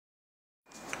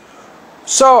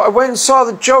So I went and saw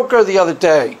The Joker the other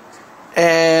day,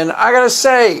 and I gotta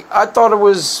say, I thought it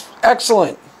was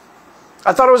excellent.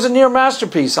 I thought it was a near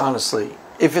masterpiece, honestly.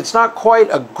 If it's not quite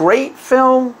a great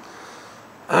film,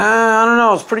 I don't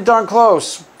know, it's pretty darn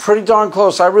close. Pretty darn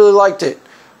close. I really liked it.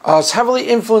 It's heavily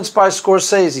influenced by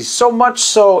Scorsese. So much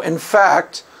so, in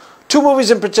fact, two movies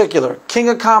in particular, King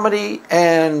of Comedy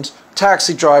and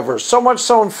Taxi Driver. So much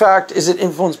so, in fact, is it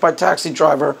influenced by Taxi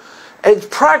Driver. It's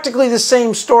practically the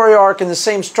same story arc and the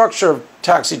same structure of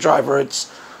Taxi Driver.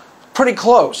 It's pretty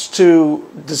close to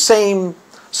the same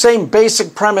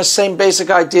basic premise, same basic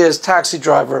idea as Taxi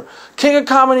Driver. King of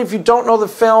Comedy, if you don't know the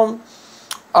film,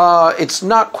 it's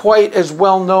not quite as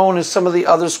well known as some of the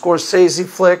other Scorsese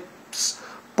flicks,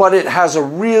 but it has a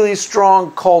really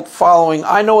strong cult following.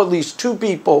 I know at least two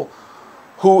people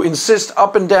who insist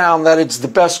up and down that it's the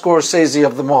best Scorsese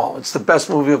of them all. It's the best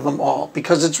movie of them all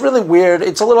because it's really weird.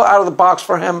 It's a little out of the box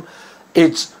for him.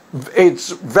 It's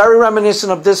very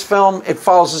reminiscent of this film. It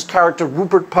follows his character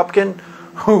Rupert Pupkin,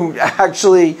 who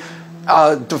actually,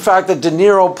 the fact that De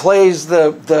Niro plays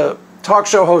the talk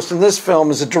show host in this film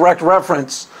is a direct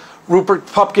reference. Rupert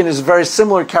Pupkin is a very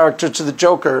similar character to the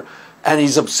Joker, and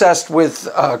he's obsessed with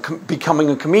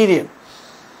becoming a comedian.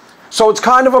 So it's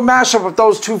kind of a mashup of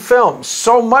those two films,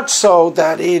 so much so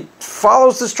that it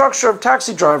follows the structure of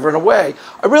Taxi Driver in a way.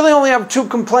 I really only have two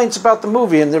complaints about the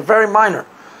movie, and they're very minor.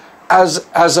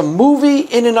 As a movie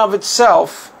in and of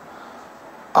itself,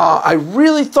 I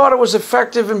really thought it was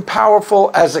effective and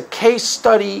powerful as a case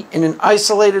study in an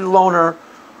isolated loner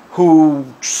who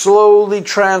slowly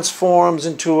transforms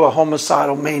into a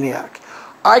homicidal maniac.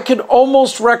 I could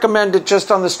almost recommend it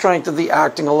just on the strength of the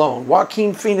acting alone.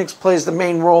 Joaquin Phoenix plays the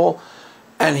main role,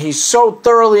 and he so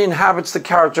thoroughly inhabits the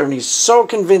character, and he's so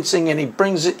convincing, and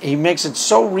he makes it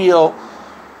so real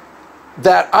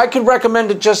that I could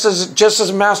recommend it just as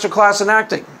a masterclass in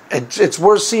acting. It's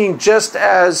worth seeing just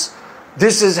as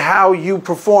this is how you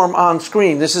perform on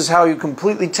screen. This is how you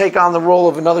completely take on the role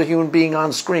of another human being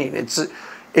on screen. It's a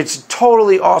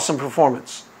totally awesome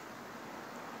performance.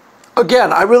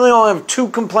 Again, I really only have two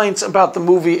complaints about the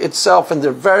movie itself, and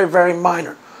they're very, very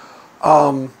minor.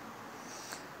 The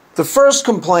first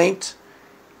complaint,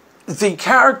 the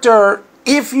character,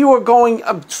 if you are going,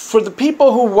 for the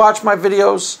people who watch my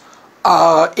videos,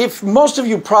 if most of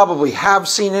you probably have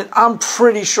seen it, I'm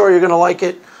pretty sure you're going to like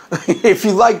it. If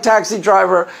you like Taxi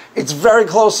Driver, it's very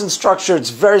close in structure. It's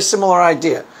a very similar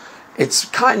idea. It's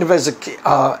kind of as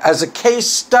a case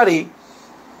study.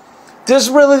 This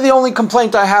is really the only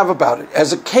complaint I have about it.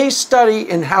 As a case study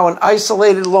in how an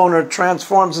isolated loner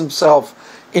transforms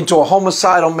himself into a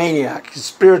homicidal maniac, his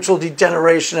spiritual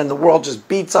degeneration, and the world just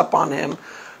beats up on him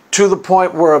to the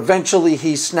point where eventually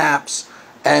he snaps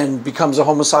and becomes a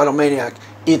homicidal maniac.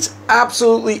 It's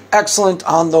absolutely excellent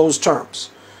on those terms.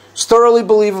 It's thoroughly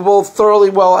believable, thoroughly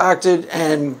well acted,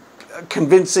 and a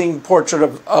convincing portrait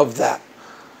of that.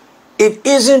 It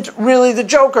isn't really the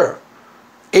Joker.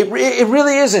 It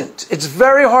really isn't. It's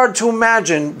very hard to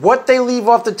imagine. What they leave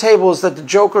off the table is that the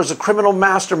Joker is a criminal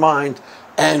mastermind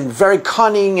and very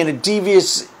cunning and a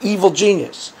devious evil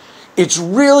genius. It's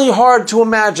really hard to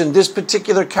imagine this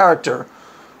particular character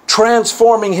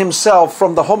transforming himself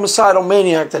from the homicidal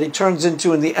maniac that he turns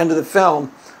into in the end of the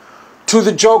film to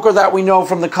the Joker that we know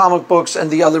from the comic books and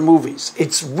the other movies.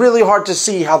 It's really hard to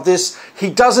see how he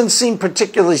doesn't seem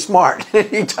particularly smart.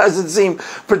 He doesn't seem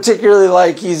particularly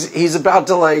like he's about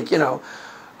to,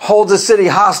 hold the city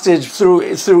hostage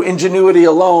through ingenuity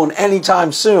alone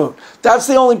anytime soon. That's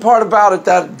the only part about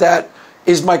it that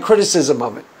is my criticism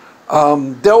of it.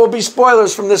 There will be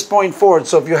spoilers from this point forward,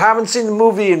 so if you haven't seen the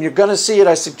movie and you're going to see it,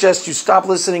 I suggest you stop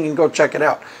listening and go check it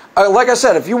out. Like I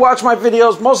said, if you watch my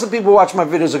videos, most of the people who watch my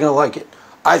videos are going to like it.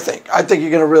 I think you're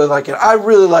going to really like it. I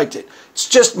really liked it. It's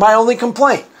just my only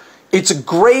complaint. It's a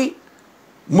great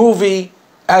movie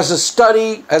as a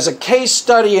study, as a case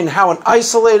study in how an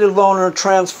isolated loner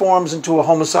transforms into a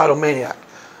homicidal maniac.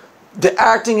 The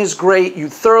acting is great. You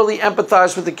thoroughly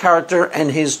empathize with the character, and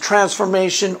his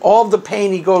transformation, all of the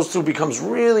pain he goes through becomes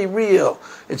really real.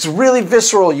 It's really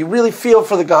visceral. You really feel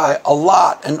for the guy a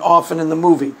lot and often in the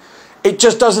movie. It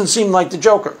just doesn't seem like the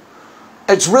Joker.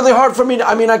 It's really hard for me to,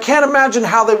 I can't imagine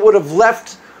how they would have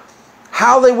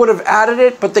added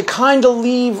it, but they kind of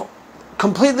leave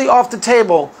completely off the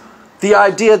table the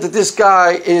idea that this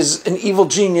guy is an evil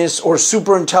genius or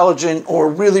super intelligent or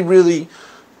really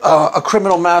a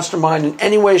criminal mastermind in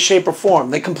any way, shape, or form.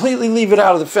 They completely leave it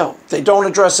out of the film. They don't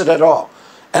address it at all.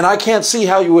 And I can't see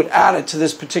how you would add it to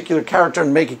this particular character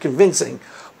and make it convincing.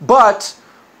 But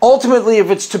ultimately, if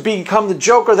it's to become the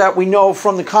Joker that we know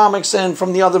from the comics and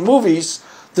from the other movies,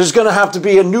 there's going to have to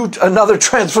be another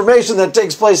transformation that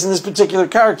takes place in this particular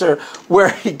character where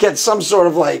he gets some sort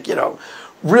of like, you know,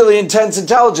 really intense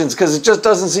intelligence, because it just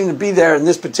doesn't seem to be there in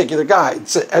this particular guy.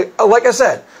 It's, like I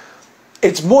said,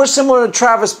 it's more similar to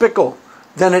Travis Bickle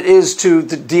than it is to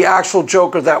the actual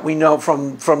Joker that we know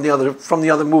from the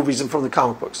other movies and from the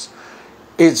comic books.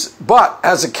 But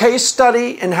as a case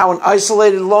study in how an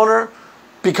isolated loner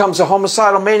becomes a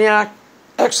homicidal maniac,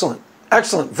 excellent.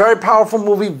 Excellent. Very powerful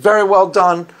movie. Very well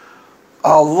done.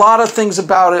 A lot of things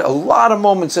about it. A lot of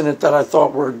moments in it that I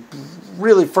thought were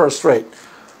really first rate.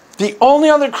 The only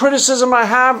other criticism I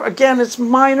have, again, it's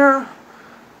minor.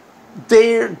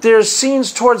 There's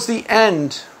scenes towards the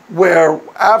end where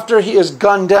after he has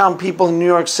gunned down people in New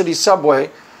York City subway,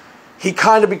 he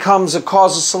kind of becomes a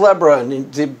causa celebra,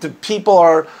 and the people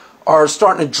are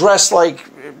starting to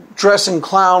dress in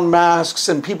clown masks,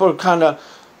 and people are kind of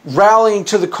rallying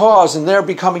to the cause, and they're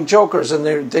becoming Jokers,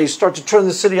 and they start to turn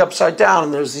the city upside down,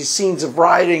 and there's these scenes of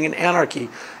rioting and anarchy,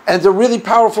 and they're really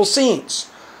powerful scenes.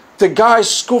 The guy,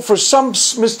 for some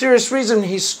mysterious reason,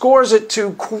 he scores it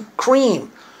to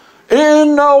Cream.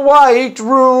 In a white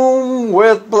room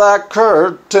with black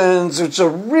curtains. It's a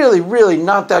really, really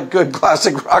not that good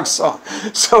classic rock song.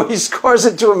 So he scores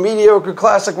it to a mediocre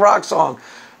classic rock song,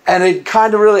 and it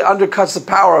kind of really undercuts the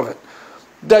power of it.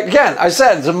 Again, I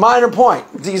said, it's a minor point.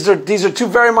 These are two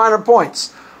very minor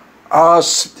points.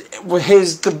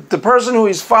 The person who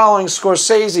he's following,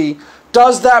 Scorsese,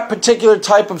 does that particular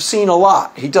type of scene a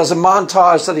lot. He does a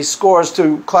montage that he scores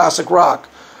to classic rock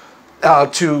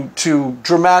to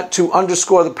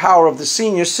underscore the power of the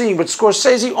scene you're seeing. But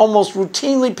Scorsese almost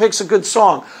routinely picks a good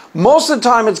song. Most of the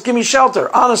time, it's "Gimme Shelter."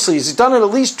 Honestly, he's done it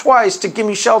at least twice to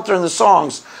 "Gimme Shelter" in the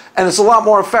songs, and it's a lot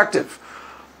more effective.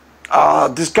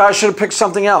 This guy should have picked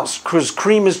something else, because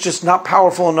Cream is just not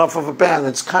powerful enough of a band.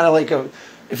 It's kind of like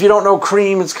if you don't know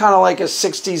Cream, it's kind of like a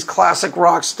 60s classic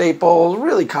rock staple,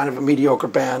 really kind of a mediocre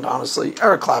band, honestly.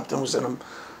 Eric Clapton was in them.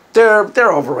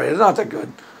 They're overrated, not that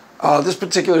good. This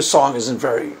particular song isn't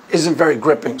very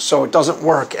gripping, so it doesn't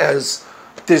work as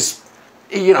this.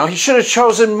 You know, he should have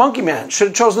chosen Monkey Man. Should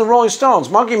have chosen the Rolling Stones.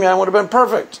 Monkey Man would have been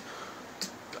perfect.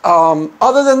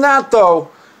 Other than that, though,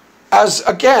 as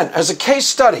a case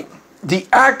study, the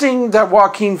acting that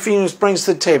Joaquin Phoenix brings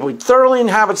to the table, he thoroughly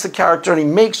inhabits the character, and he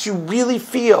makes you really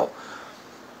feel.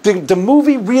 The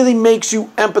movie really makes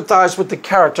you empathize with the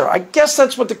character. I guess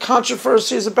that's what the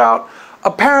controversy is about.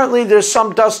 Apparently, there's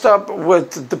some dust-up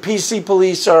with the PC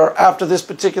police or after this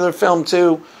particular film,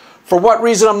 too. For what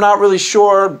reason, I'm not really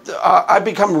sure. I've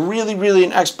become really, really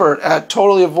an expert at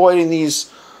totally avoiding these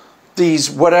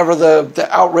whatever the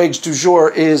outrage du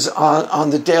jour is on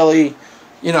the daily.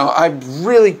 You know, I'm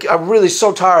really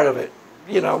so tired of it.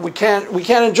 You know, we can't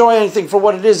enjoy anything for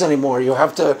what it is anymore. You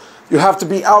have to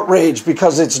be outraged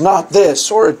because it's not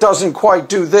this, or it doesn't quite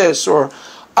do this, or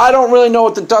I don't really know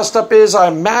what the dust-up is. I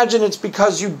imagine it's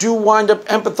because you do wind up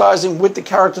empathizing with the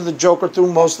character of the Joker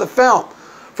through most of the film.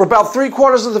 For about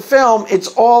 3/4 of the film, it's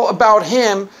all about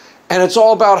him, and it's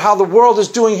all about how the world is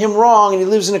doing him wrong, and he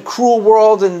lives in a cruel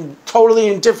world and totally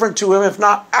indifferent to him, if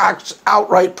not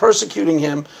outright persecuting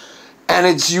him.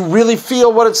 And you really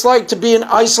feel what it's like to be an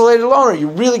isolated loner. You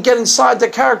really get inside the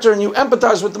character and you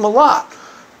empathize with them a lot.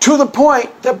 To the point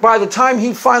that by the time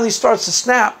he finally starts to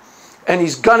snap and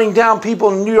he's gunning down people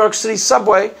in the New York City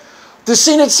subway, the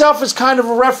scene itself is kind of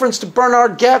a reference to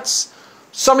Bernard Goetz.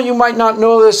 Some of you might not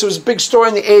know this. It was a big story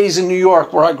in the 80s in New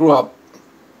York where I grew up.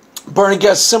 Bernard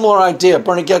Goetz, similar idea.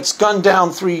 Bernard Goetz gunned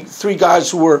down three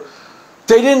guys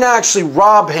they didn't actually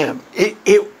rob him.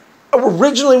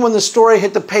 Originally, when the story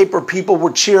hit the paper, people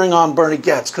were cheering on Bernard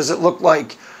Goetz because it looked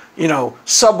like, you know,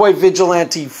 subway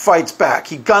vigilante fights back.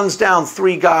 He guns down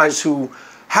 3 guys who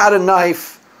had a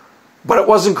knife, but it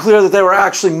wasn't clear that they were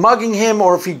actually mugging him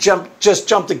or if he just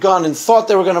jumped the gun and thought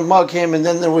they were going to mug him, and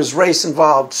then there was race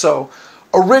involved. So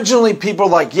originally, people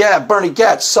were like, yeah, Bernard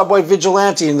Goetz, subway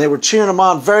vigilante, and they were cheering him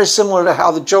on, very similar to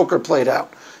how the Joker played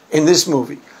out in this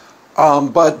movie.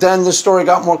 But then the story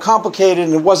got more complicated,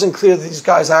 and it wasn't clear that these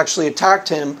guys actually attacked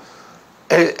him,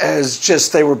 as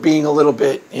just they were being a little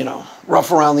bit, you know,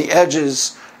 rough around the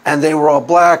edges, and they were all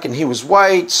black and he was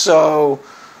white. So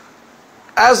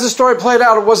as the story played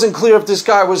out, it wasn't clear if this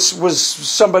guy was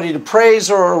somebody to praise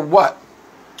or what.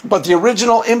 But the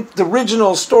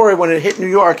original story, when it hit New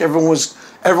York, everyone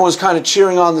was kind of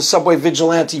cheering on the subway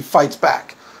vigilante fights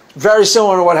back. Very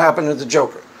similar to what happened to the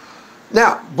Joker.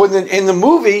 Now, but in the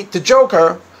movie, the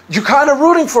Joker, you're kind of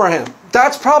rooting for him.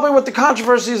 That's probably what the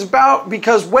controversy is about,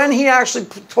 because when he actually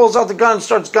pulls out the gun and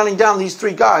starts gunning down these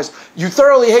 3 guys, you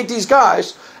thoroughly hate these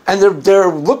guys, and they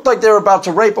looked like they were about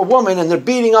to rape a woman, and they're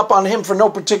beating up on him for no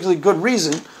particularly good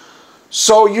reason.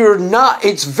 So you're not,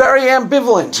 it's very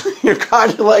ambivalent. You're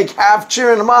kind of like half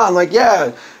cheering them on, like,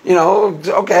 yeah, you know,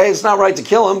 okay, it's not right to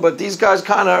kill him, but these guys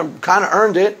kind of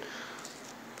earned it.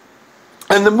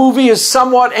 And the movie is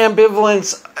somewhat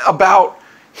ambivalent about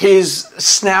his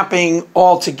snapping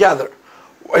altogether.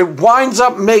 It winds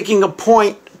up making a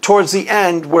point towards the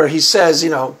end where he says, you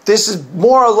know, this is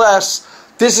more or less,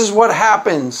 this is what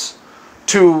happens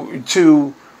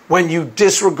to when you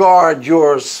disregard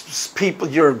your people,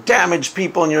 your damaged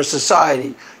people in your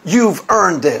society. You've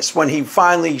earned this. When he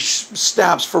finally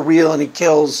snaps for real and he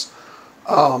kills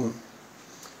the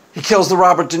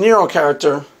Robert De Niro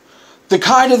character,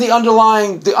 the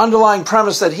underlying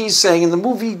premise that he's saying in the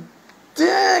movie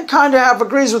kind of half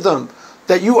agrees with him,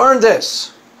 that you earned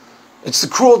this. It's the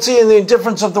cruelty and the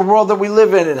indifference of the world that we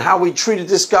live in, and how we treated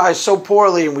this guy so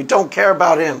poorly, and we don't care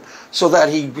about him, so that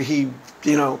he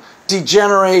you know,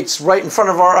 degenerates right in front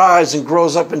of our eyes and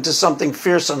grows up into something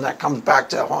fearsome that comes back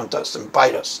to haunt us and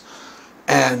bite us.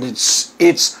 And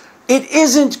it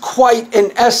isn't quite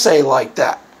an essay like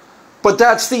that, but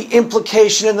that's the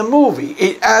implication in the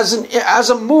movie. As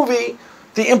a movie,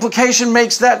 the implication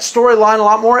makes that storyline a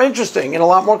lot more interesting and a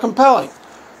lot more compelling.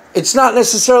 It's not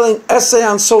necessarily an essay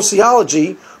on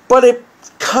sociology, but it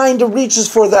kind of reaches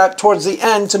for that towards the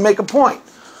end to make a point.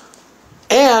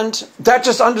 And that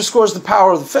just underscores the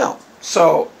power of the film.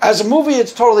 So as a movie,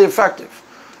 it's totally effective.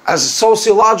 As a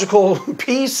sociological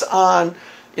piece on,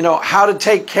 you know, how to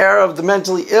take care of the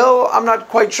mentally ill, I'm not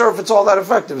quite sure if it's all that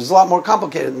effective. It's a lot more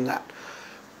complicated than that.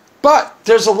 But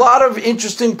there's a lot of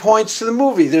interesting points to the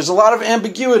movie. There's a lot of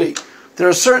ambiguity. There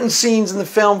are certain scenes in the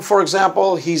film, for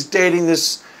example, he's dating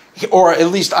this, or at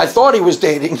least I thought he was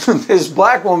dating, this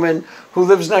black woman who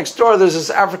lives next door. There's this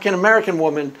African-American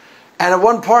woman. And at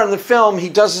one part in the film, he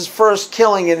does his first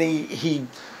killing, and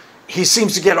he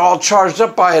seems to get all charged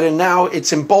up by it, and now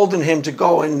it's emboldened him to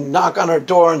go and knock on her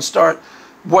door and start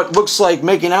what looks like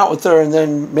making out with her and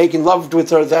then making love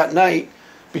with her that night,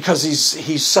 because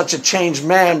he's such a changed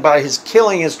man. By his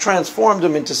killing has transformed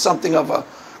him into something of a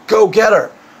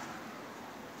go-getter.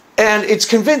 And it's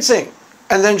convincing.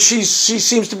 And then she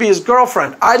seems to be his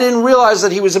girlfriend. I didn't realize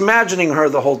that he was imagining her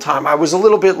the whole time. I was a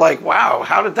little bit like, wow,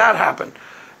 how did that happen?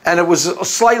 And it was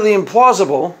slightly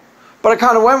implausible, but I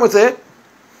kind of went with it.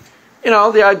 You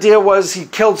know, the idea was he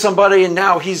killed somebody and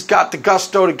now he's got the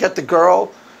gusto to get the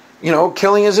girl. You know,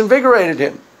 killing has invigorated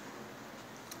him.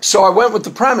 So I went with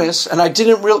the premise, and I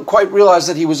didn't quite realize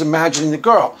that he was imagining the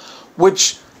girl,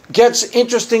 which gets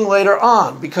interesting later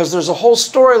on, because there's a whole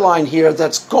storyline here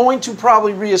that's going to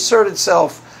probably reassert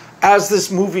itself as this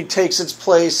movie takes its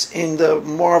place in the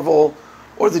Marvel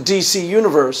or the DC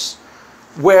universe,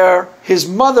 where his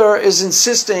mother is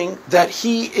insisting that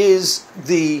he is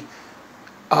the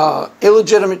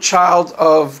illegitimate child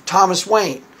of Thomas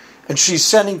Wayne. And she's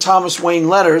sending Thomas Wayne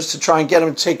letters to try and get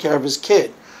him to take care of his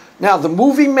kid. Now, the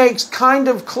movie makes kind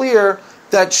of clear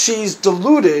that she's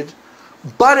deluded,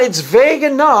 but it's vague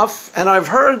enough, and I've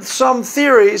heard some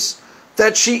theories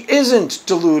that she isn't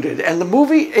deluded. And the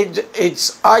movie,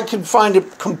 I can find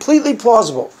it completely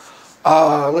plausible.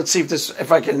 Let's see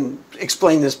if I can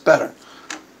explain this better.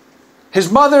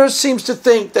 His mother seems to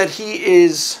think that he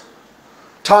is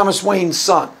Thomas Wayne's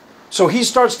son. So he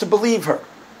starts to believe her,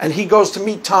 and he goes to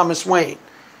meet Thomas Wayne.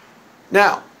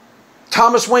 Now,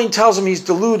 Thomas Wayne tells him he's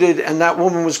deluded and that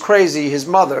woman was crazy, his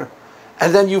mother.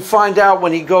 And then you find out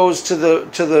when he goes to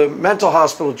the mental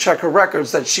hospital to check her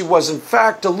records that she was in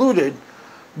fact deluded,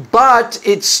 but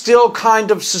it's still kind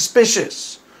of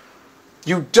suspicious.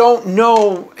 You don't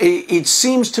know. It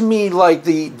seems to me like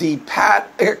the pat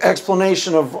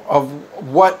explanation of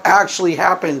what actually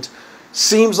happened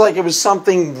seems like it was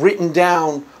something written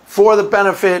down for the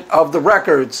benefit of the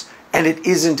records, and it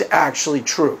isn't actually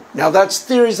true. Now, that's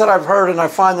theories that I've heard, and I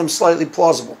find them slightly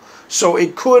plausible. So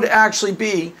it could actually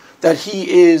be that he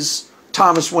is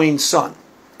Thomas Wayne's son,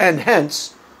 and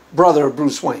hence brother of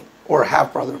Bruce Wayne, or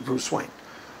half-brother of Bruce Wayne.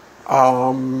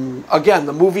 Again,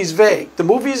 the movie's vague. The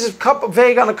movie is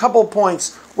vague on a couple of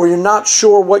points where you're not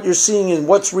sure what you're seeing and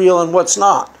what's real and what's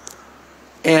not.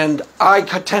 And I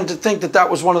tend to think that that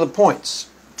was one of the points.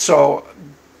 So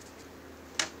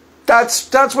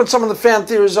that's what some of the fan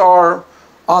theories are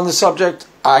on the subject.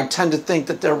 I tend to think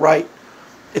that they're right.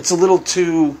 It's a little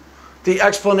too... The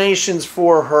explanations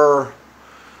for her...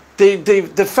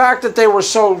 The fact that they were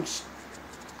so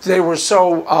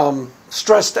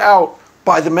stressed out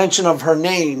by the mention of her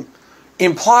name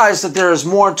implies that there is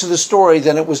more to the story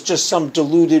than it was just some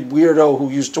deluded weirdo who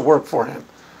used to work for him.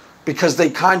 Because they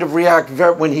kind of react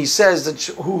when he says that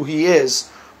who he is,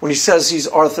 when he says he's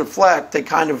Arthur Fleck, they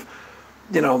kind of,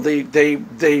 you know,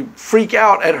 they freak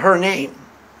out at her name.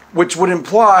 which would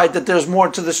imply that there's more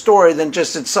to the story than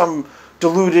just it's some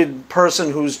deluded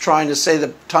person who's trying to say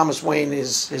that Thomas Wayne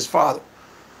is his father.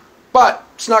 But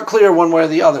it's not clear one way or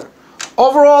the other.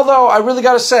 Overall, though, I really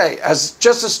got to say, as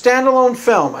just a standalone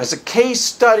film, as a case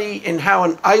study in how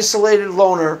an isolated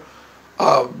loner,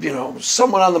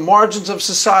 someone on the margins of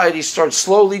society, starts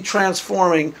slowly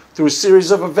transforming through a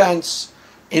series of events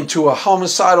into a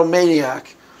homicidal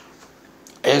maniac.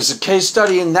 As a case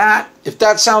study in that, if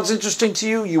that sounds interesting to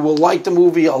you, you will like the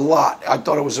movie a lot. I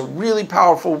thought it was a really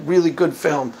powerful, really good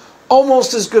film.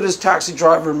 Almost as good as Taxi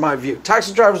Driver in my view.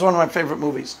 Taxi Driver is one of my favorite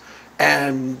movies.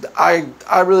 And I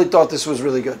really thought this was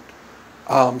really good.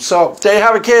 So there you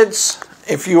have it, kids.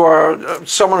 If you are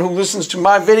someone who listens to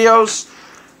my videos,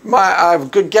 I have a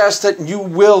good guess that you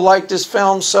will like this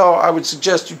film. So I would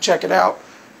suggest you check it out.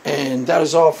 And that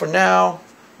is all for now.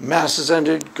 Mass is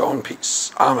ended. Go in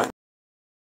peace. Amen.